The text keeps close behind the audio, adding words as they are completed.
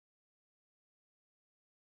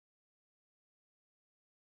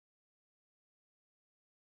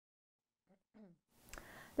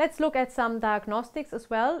Let's look at some diagnostics as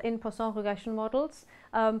well in Poisson regression models.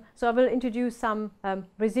 So I will introduce some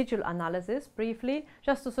residual analysis briefly,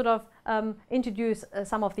 just to sort of introduce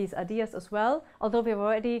some of these ideas as well, although we've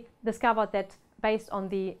already discovered that based on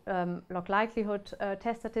the log likelihood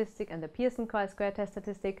test statistic and the Poisson chi-square test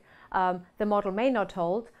statistic, the model may not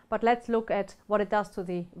hold, but let's look at what it does to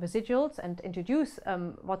the residuals and introduce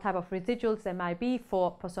what type of residuals there might be for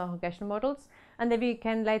Poisson regression models, and then we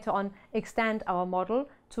can later on extend our model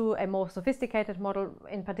to a more sophisticated model,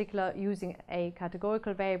 in particular using a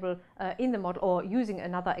categorical variable in the model or using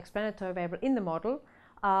another explanatory variable in the model.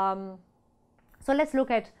 So let's look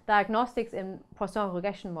at diagnostics in Poisson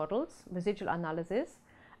regression models, residual analysis,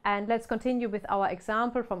 and let's continue with our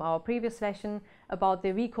example from our previous session about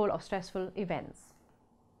the recall of stressful events.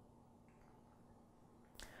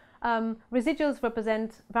 Residuals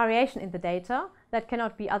represent variation in the data that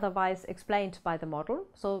cannot be otherwise explained by the model.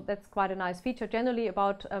 So that's quite a nice feature generally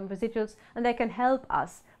about residuals, and they can help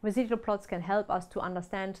us. Residual plots can help us to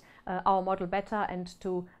understand our model better and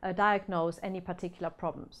to diagnose any particular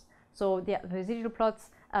problems. So the residual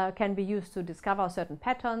plots can be used to discover certain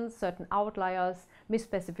patterns, certain outliers,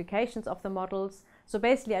 misspecifications of the models. So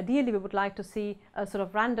basically, ideally, we would like to see a sort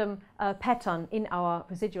of random pattern in our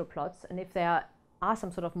residual plots. And if there are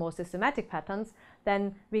some sort of more systematic patterns,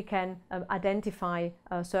 then we can identify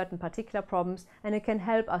certain particular problems, and it can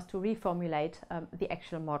help us to reformulate the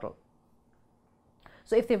actual model.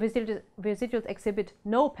 So if the residuals exhibit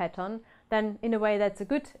no pattern, then in a way that's a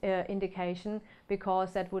good indication,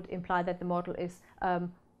 because that would imply that the model is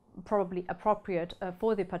probably appropriate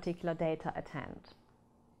for the particular data at hand.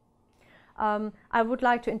 I would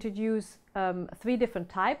like to introduce three different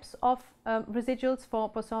types of residuals for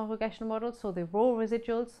Poisson regression models. So the raw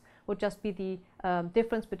residuals would just be the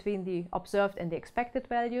difference between the observed and the expected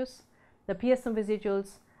values. The Pearson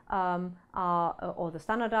residuals or the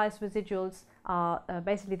standardized residuals are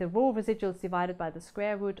basically the raw residuals divided by the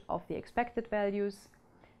square root of the expected values.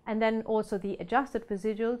 And then also the adjusted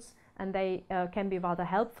residuals, and they can be rather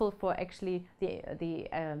helpful for actually the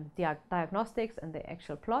diagnostics and the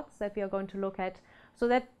actual plots that we are going to look at. So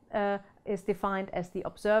that is defined as the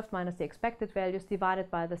observed minus the expected values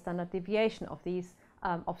divided by the standard deviation of these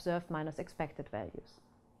observed minus expected values.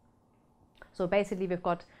 So basically we've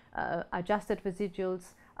got adjusted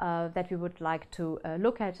residuals that we would like to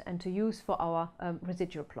look at and to use for our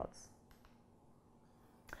residual plots.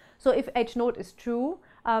 So if H naught is true,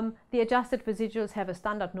 the adjusted residuals have a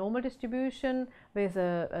standard normal distribution with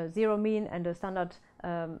a zero mean and a standard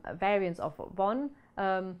variance of 1.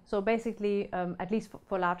 So basically, at least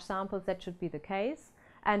for large samples, that should be the case.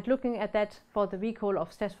 And looking at that for the recall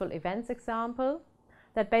of stressful events example,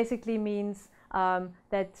 that basically means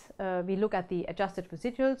that we look at the adjusted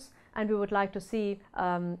residuals, and we would like to see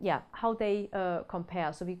how they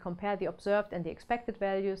compare. So we compare the observed and the expected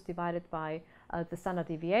values divided by the standard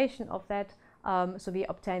deviation of that. So we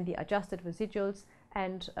obtain the adjusted residuals,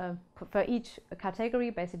 and for each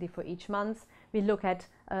category, basically for each month, we look at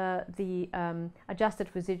the adjusted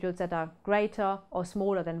residuals that are greater or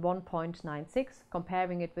smaller than 1.96,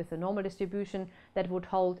 comparing it with the normal distribution that would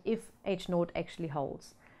hold if H naught actually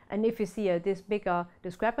holds. And if you see this bigger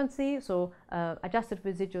discrepancy, so adjusted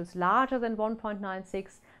residuals larger than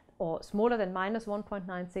 1.96 or smaller than minus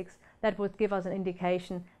 1.96, that would give us an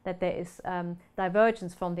indication that there is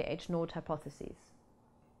divergence from the H naught hypothesis.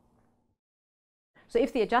 So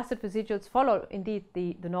if the adjusted residuals follow indeed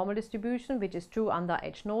the normal distribution, which is true under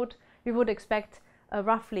H naught, we would expect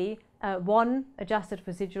roughly one adjusted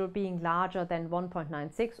residual being larger than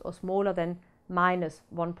 1.96 or smaller than minus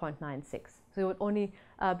 1.96. So we would only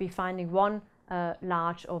be finding one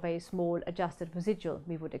large or very small adjusted residual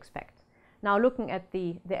we would expect. Now looking at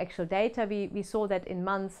the actual data, we saw that in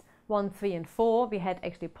months 1, 3 and 4 we had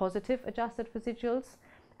actually positive adjusted residuals,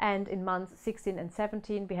 and in months 16 and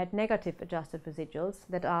 17 we had negative adjusted residuals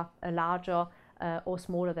that are larger or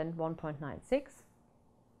smaller than 1.96.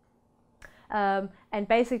 And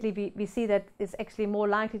basically we see that it's actually more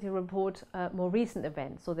likely to report more recent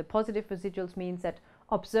events. So the positive residuals means that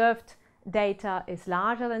observed data is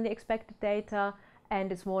larger than the expected data,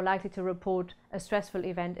 and it's more likely to report a stressful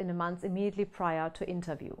event in the months immediately prior to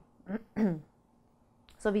interview.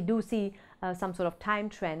 So we do see some sort of time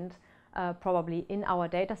trend probably in our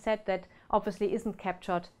data set that obviously isn't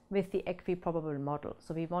captured with the equiprobable model.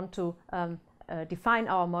 So we want to define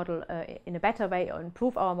our model in a better way or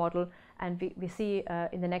improve our model, and we see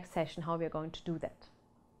in the next session how we are going to do that.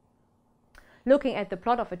 looking at the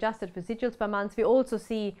plot of adjusted residuals per month, we also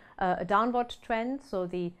see a downward trend. So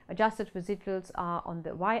the adjusted residuals are on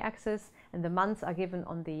the y-axis and the months are given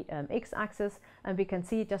on the x-axis, and we can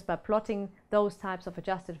see just by plotting those types of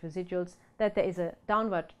adjusted residuals that there is a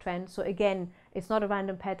downward trend. So again, it's not a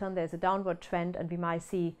random pattern, there's a downward trend, and we might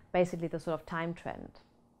see basically the sort of time trend.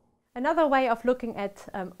 Another way of looking at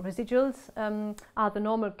residuals are the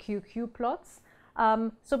normal QQ plots.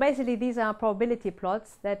 So basically these are probability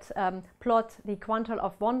plots that plot the quantile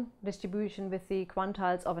of one distribution with the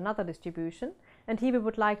quantiles of another distribution. And here we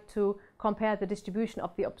would like to compare the distribution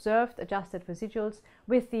of the observed adjusted residuals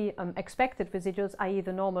with the expected residuals, i.e.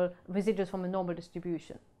 the normal residuals from a normal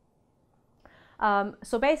distribution.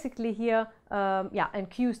 So basically here, and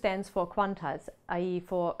Q stands for quantiles, i.e.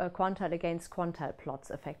 for a quantile against quantile plots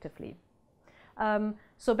effectively.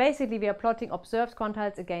 So basically we are plotting observed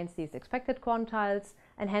quantiles against these expected quantiles,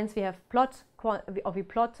 and hence we plot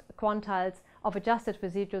quantiles of adjusted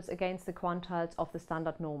residuals against the quantiles of the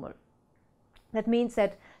standard normal. That means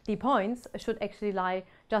that the points should actually lie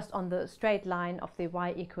just on the straight line of the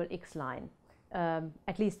y equal x line,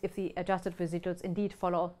 at least if the adjusted residuals indeed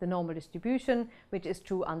follow the normal distribution, which is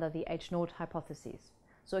true under the H0 hypothesis.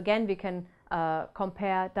 So again, we can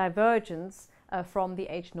compare divergence from the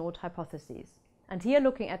H0 hypothesis. And here,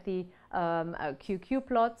 looking at the QQ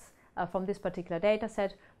plots from this particular data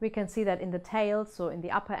set, we can see that in the tails, so in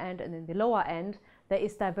the upper end and in the lower end, there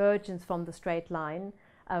is divergence from the straight line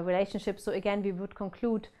relationship. So again, we would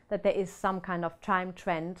conclude that there is some kind of time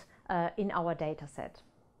trend in our data set.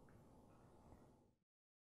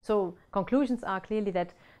 So conclusions are clearly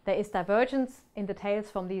that there is divergence in the tails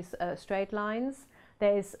from these straight lines.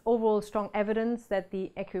 There is overall strong evidence that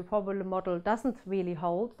the equiprobable model doesn't really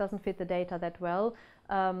hold, doesn't fit the data that well,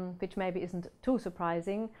 which maybe isn't too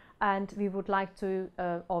surprising. And we would like to,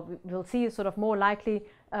 or we'll see sort of more likely,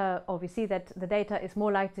 or we see that the data is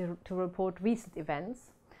more likely to report recent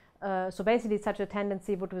events. So basically such a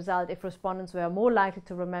tendency would result if respondents were more likely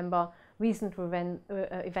to remember recent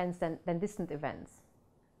events than distant events.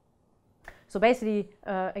 So basically,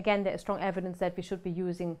 again, there is strong evidence that we should be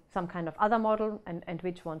using some kind of other model and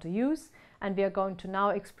which one to use. And we are going to now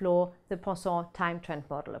explore the Poisson time trend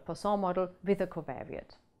model, a Poisson model with a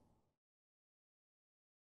covariate.